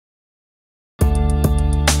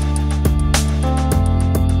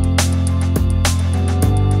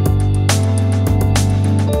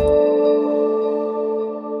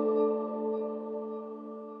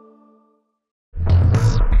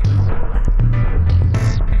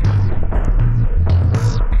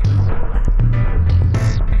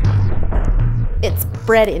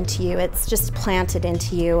bred into you. It's just planted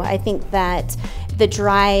into you. I think that the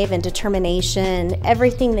drive and determination,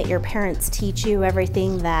 everything that your parents teach you,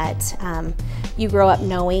 everything that you grow up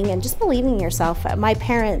knowing and just believing in yourself. My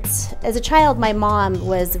parents, as a child, my mom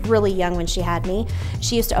was really young when she had me.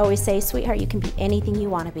 She used to always say, "Sweetheart, you can be anything you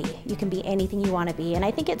want to be. You can be anything you want to be." And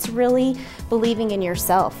I think it's really believing in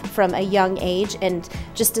yourself from a young age and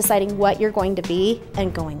just deciding what you're going to be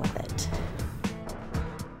and going with it.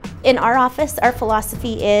 In our office, our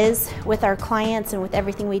philosophy is, with our clients and with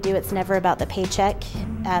everything we do, it's never about the paycheck.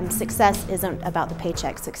 Success isn't about the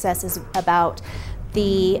paycheck. Success is about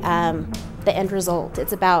the end result.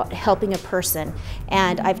 It's about helping a person.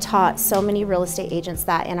 And I've taught so many real estate agents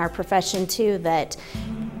that in our profession too, that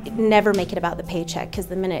never make it about the paycheck, because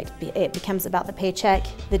the minute it becomes about the paycheck,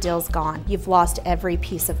 the deal's gone. You've lost every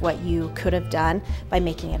piece of what you could have done by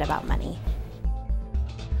making it about money.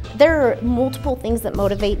 There are multiple things that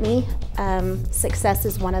motivate me. Success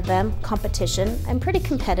is one of them. Competition. I'm pretty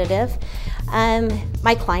competitive.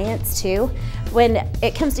 My clients too. When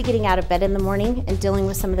it comes to getting out of bed in the morning and dealing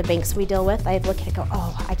with some of the banks we deal with, I look at it and go,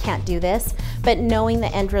 oh, I can't do this. But knowing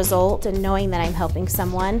the end result and knowing that I'm helping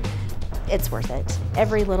someone, it's worth it.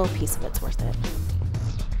 Every little piece of it's worth it.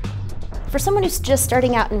 For someone who's just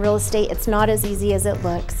starting out in real estate, it's not as easy as it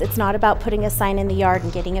looks. It's not about putting a sign in the yard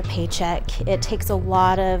and getting a paycheck. It takes a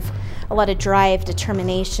lot of drive,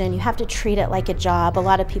 determination. You have to treat it like a job. A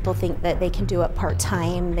lot of people think that they can do it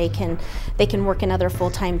part-time. They can work another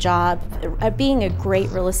full-time job. Being a great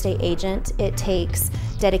real estate agent, it takes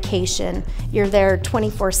dedication. You're there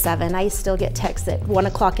 24/7. I still get texts at 1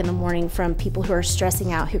 o'clock in the morning from people who are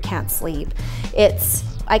stressing out, who can't sleep.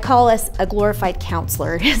 I call us a glorified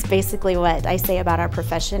counselor, is basically what I say about our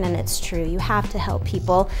profession, and it's true. You have to help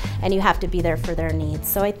people and you have to be there for their needs.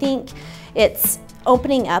 So I think it's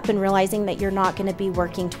opening up and realizing that you're not going to be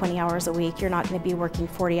working 20 hours a week, you're not going to be working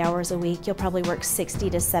 40 hours a week, you'll probably work 60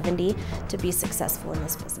 to 70 to be successful in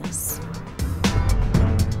this business.